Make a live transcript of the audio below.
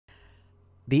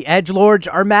The edgelords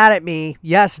are mad at me.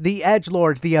 Yes, the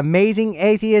edgelords, the Amazing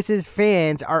Atheist's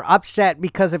fans, are upset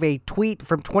because of a tweet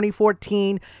from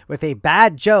 2014 with a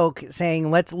bad joke saying,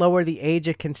 let's lower the age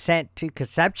of consent to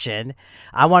conception.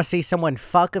 I want to see someone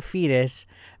fuck a fetus.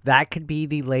 That could be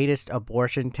the latest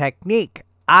abortion technique.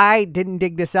 I didn't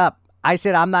dig this up. I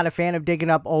said I'm not a fan of digging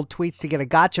up old tweets to get a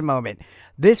gotcha moment.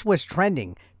 This was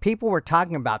trending. People were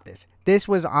talking about this. This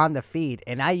was on the feed,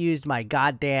 and I used my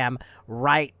goddamn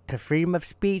right to freedom of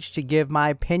speech to give my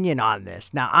opinion on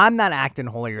this. Now, I'm not acting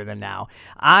holier than thou.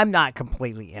 I'm not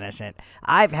completely innocent.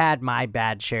 I've had my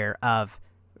bad share of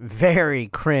very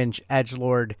cringe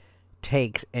edgelord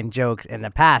takes and jokes in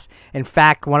the past. In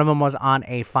fact, one of them was on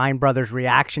a Fine Brothers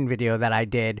reaction video that I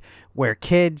did where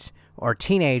kids or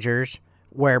teenagers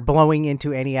were blowing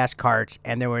into NES carts,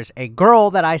 and there was a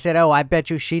girl that I said, oh, I bet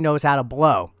you she knows how to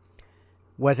blow.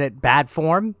 Was it bad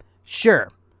form?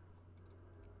 Sure.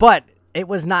 But it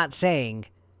was not saying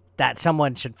that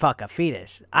someone should fuck a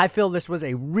fetus. I feel this was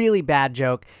a really bad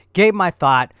joke. Gave my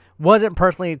thought. Wasn't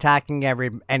personally attacking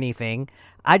anything.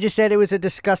 I just said it was a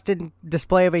disgusting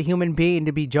display of a human being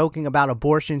to be joking about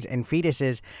abortions and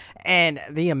fetuses. And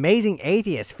the Amazing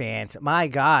Atheist fans, my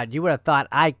God, you would have thought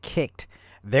I kicked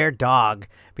their dog,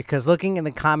 because looking in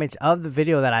the comments of the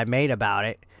video that I made about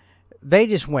it, they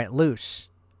just went loose.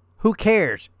 Who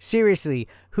cares? Seriously,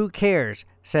 who cares?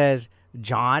 Says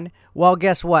John. Well,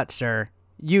 guess what, sir?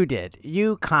 You did.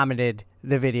 You commented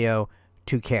the video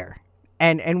to care.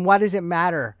 And what does it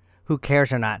matter who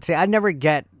cares or not? See, I never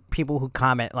get people who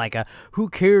comment like who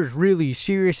cares really?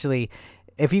 Seriously.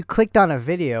 If you clicked on a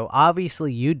video,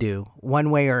 obviously you do, one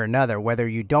way or another, whether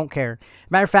you don't care.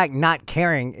 Matter of fact, not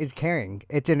caring is caring.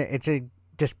 It's a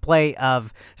display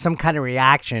of some kind of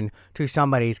reaction to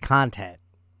somebody's content.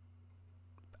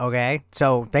 Okay,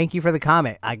 so thank you for the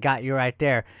comment. I got you right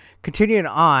there. Continuing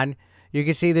on, you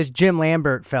can see this Jim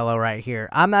Lambert fellow right here.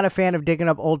 I'm not a fan of digging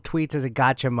up old tweets as a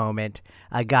gotcha moment.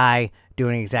 A guy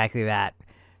doing exactly that.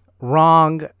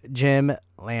 Wrong, Jim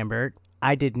Lambert.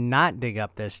 I did not dig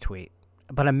up this tweet.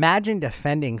 But imagine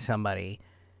defending somebody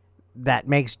that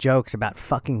makes jokes about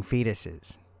fucking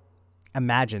fetuses.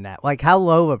 Imagine that. Like, how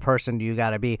low of a person do you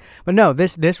gotta be? But no,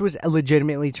 this was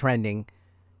legitimately trending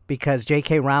because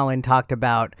J.K. Rowling talked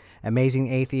about Amazing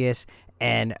Atheist,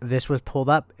 and this was pulled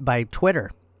up by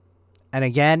Twitter. And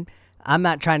again, I'm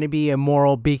not trying to be a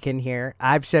moral beacon here.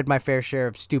 I've said my fair share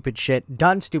of stupid shit,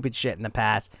 done stupid shit in the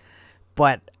past,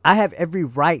 but I have every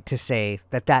right to say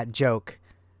that that joke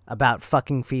about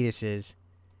fucking fetuses,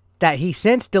 that he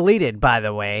since deleted, by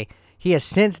the way, he has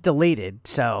since deleted,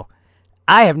 so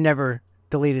I have never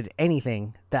deleted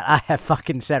anything that I have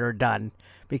fucking said or done,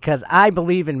 because I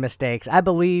believe in mistakes. I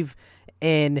believe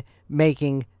in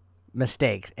making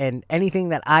mistakes, and anything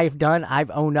that I've done,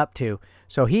 I've owned up to.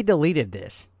 So he deleted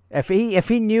this. If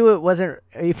he knew it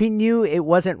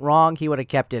wasn't wrong, he would have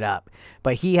kept it up.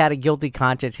 But he had a guilty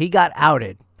conscience. He got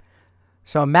outed.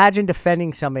 So imagine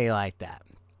defending somebody like that.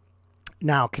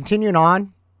 Now, continuing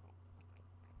on,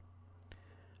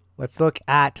 let's look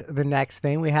at the next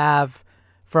thing we have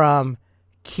from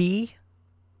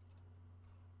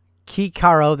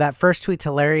Caro. That first tweet's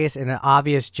hilarious and an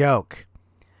obvious joke.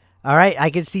 All right, I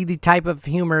can see the type of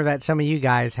humor that some of you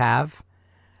guys have.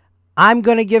 I'm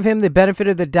going to give him the benefit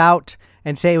of the doubt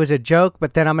and say it was a joke,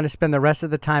 but then I'm going to spend the rest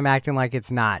of the time acting like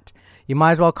it's not. You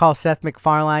might as well call Seth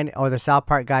MacFarlane or the South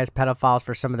Park guys pedophiles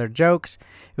for some of their jokes.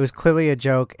 It was clearly a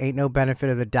joke. Ain't no benefit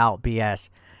of the doubt BS.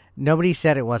 Nobody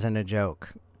said it wasn't a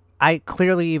joke. I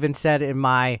clearly even said in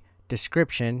my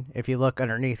description, if you look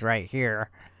underneath right here,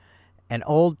 an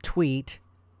old tweet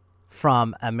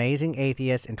from Amazing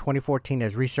Atheist in 2014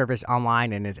 has resurfaced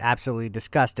online and is absolutely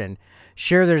disgusting.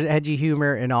 Sure, there's edgy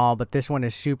humor and all, but this one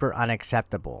is super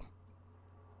unacceptable.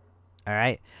 All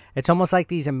right? It's almost like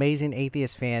these Amazing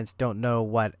Atheist fans don't know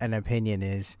what an opinion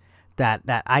is.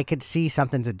 That I could see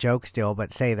something's a joke still,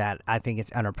 but say that I think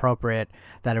it's inappropriate,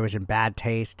 that it was in bad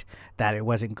taste, that it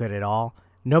wasn't good at all.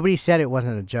 Nobody said it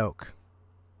wasn't a joke.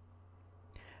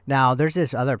 Now, there's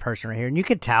this other person right here, and you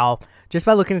could tell just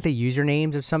by looking at the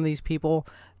usernames of some of these people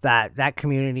that that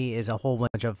community is a whole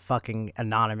bunch of fucking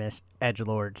anonymous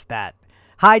edgelords that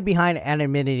hide behind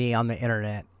anonymity on the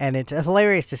internet. And it's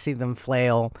hilarious to see them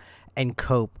flail and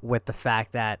cope with the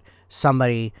fact that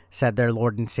somebody said their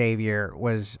Lord and Savior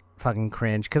was fucking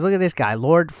cringe. Because look at this guy,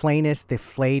 Lord Flanus, the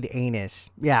flayed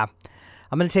anus. Yeah,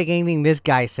 I'm going to take anything this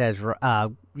guy says,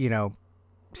 you know,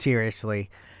 seriously.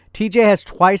 TJ has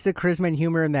twice the charisma and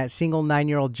humor in that single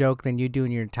 9-year-old joke than you do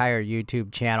in your entire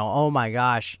YouTube channel. Oh my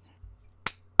gosh.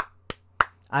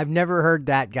 I've never heard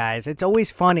that, guys. It's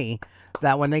always funny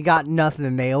that when they got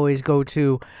nothing, they always go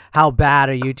to how bad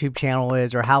a YouTube channel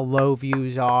is, or how low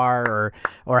views are,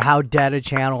 or how dead a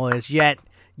channel is. Yet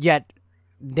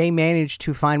they managed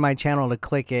to find my channel to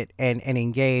click it and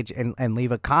engage and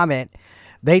leave a comment.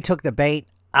 They took the bait.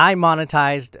 I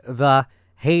monetized the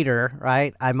hater,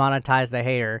 right? I monetized the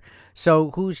hater.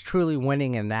 So who's truly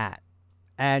winning in that?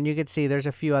 And you can see there's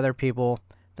a few other people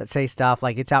that say stuff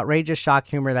like it's outrageous, shock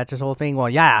humor. That's his whole thing. Well,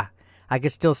 yeah, I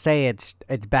could still say it's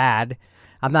bad.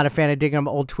 I'm not a fan of digging up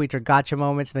old tweets or gotcha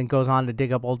moments, then goes on to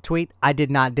dig up old tweet. I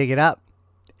did not dig it up,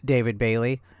 David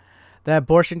Bailey. The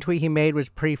abortion tweet he made was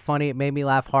pretty funny. It made me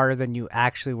laugh harder than you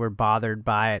actually were bothered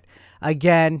by it.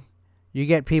 Again, you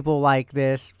get people like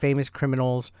this, famous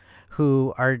criminals,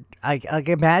 who are, like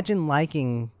imagine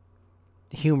liking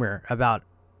humor about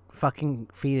fucking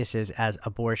fetuses as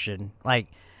abortion. Like,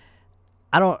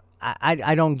 I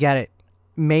don't get it.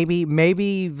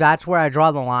 Maybe that's where I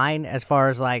draw the line as far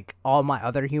as like all my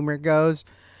other humor goes,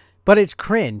 but it's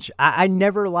cringe. I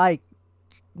never like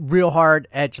real hard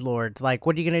edgelords. Like,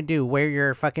 what are you gonna do? Wear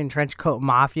your fucking trench coat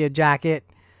mafia jacket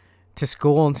to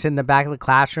school and sit in the back of the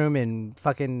classroom and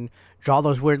fucking draw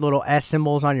those weird little S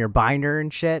symbols on your binder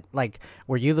and shit? Like,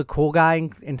 were you the cool guy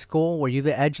in school? Were you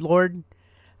the edgelord?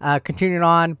 Continuing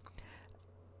on,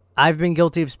 I've been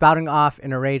guilty of spouting off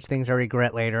in a rage things I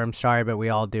regret later. I'm sorry, but we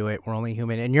all do it. We're only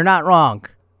human. And you're not wrong.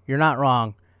 You're not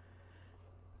wrong.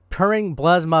 Purring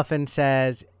Bluzz Muffin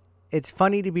says, it's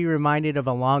funny to be reminded of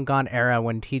a long gone era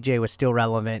when TJ was still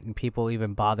relevant and people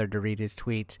even bothered to read his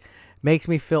tweets. Makes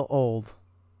me feel old.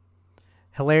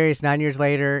 Hilarious 9 years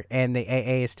later, and the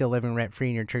AA is still living rent-free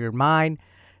in your triggered mind.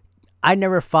 I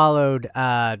never followed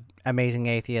Amazing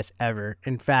Atheist ever.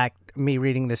 In fact, me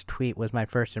reading this tweet was my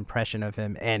first impression of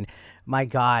him. And my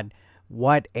God,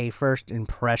 what a first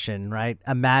impression, right?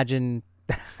 Imagine,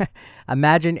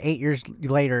 imagine 8 years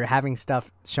later having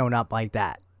stuff shown up like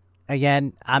that.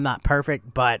 Again, I'm not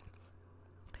perfect, but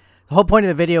the whole point of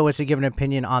the video was to give an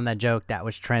opinion on that joke that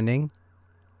was trending.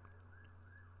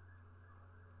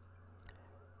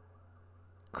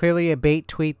 Clearly a bait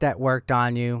tweet that worked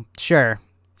on you. Sure.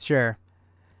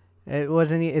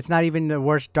 It's not even the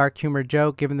worst dark humor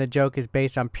joke. Given the joke is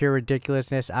based on pure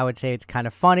ridiculousness, I would say it's kind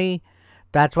of funny.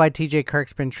 That's why TJ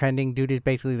Kirk's been trending. Dude is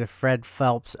basically the Fred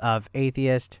Phelps of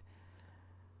atheist.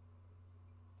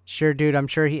 Sure, dude, I'm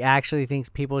sure he actually thinks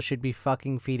people should be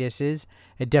fucking fetuses.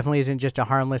 It definitely isn't just a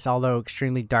harmless, although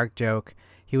extremely dark joke.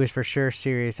 He was for sure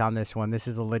serious on this one. This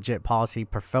is a legit policy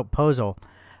proposal.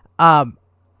 I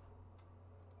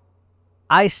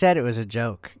said it was a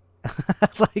joke.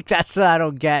 Like, that's what I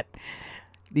don't get.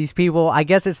 These people, I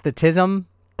guess it's the tism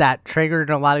that triggered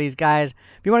a lot of these guys.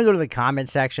 If you want to go to the comment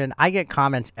section, I get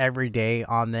comments every day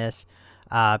on this.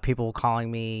 People calling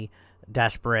me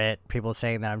desperate, people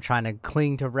saying that I'm trying to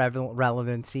cling to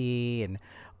relevancy and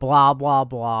blah, blah,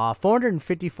 blah.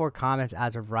 454 comments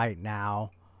as of right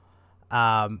now.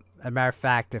 As a matter of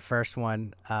fact, the first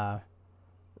one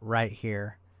right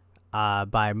here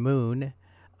by Moon.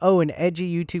 Oh, an edgy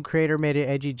YouTube creator made an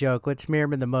edgy joke. Let's smear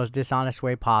him in the most dishonest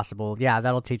way possible. Yeah,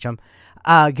 that'll teach him.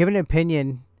 Give an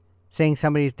opinion saying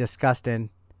somebody's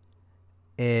disgusting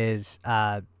is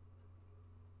not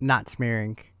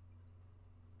smearing.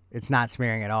 It's not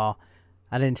smearing at all.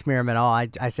 I didn't smear him at all.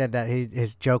 I said that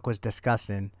his joke was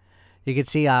disgusting. You can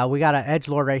see we got an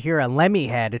edgelord right here, a Lemmy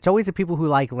head. It's always the people who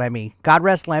like Lemmy. God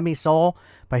rest Lemmy's soul,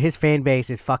 but his fan base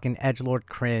is fucking edgelord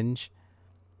cringe.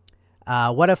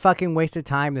 What a fucking waste of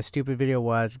time the stupid video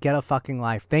was. Get a fucking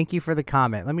life. Thank you for the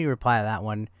comment. Let me reply to that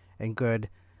one in good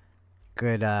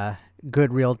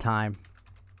real time.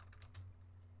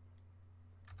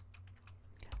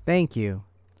 Thank you.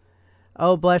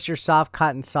 Oh, bless your soft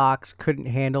cotton socks. Couldn't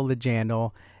handle the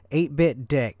jandle. 8-bit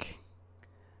dick.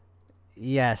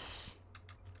 Yes.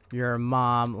 Your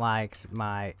mom likes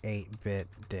my 8-bit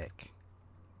dick.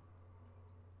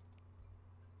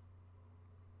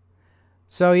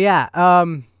 So yeah,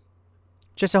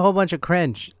 just a whole bunch of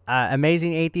cringe.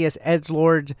 Amazing Atheist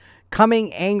edgelords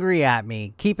coming angry at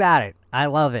me. Keep at it. I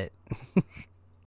love it.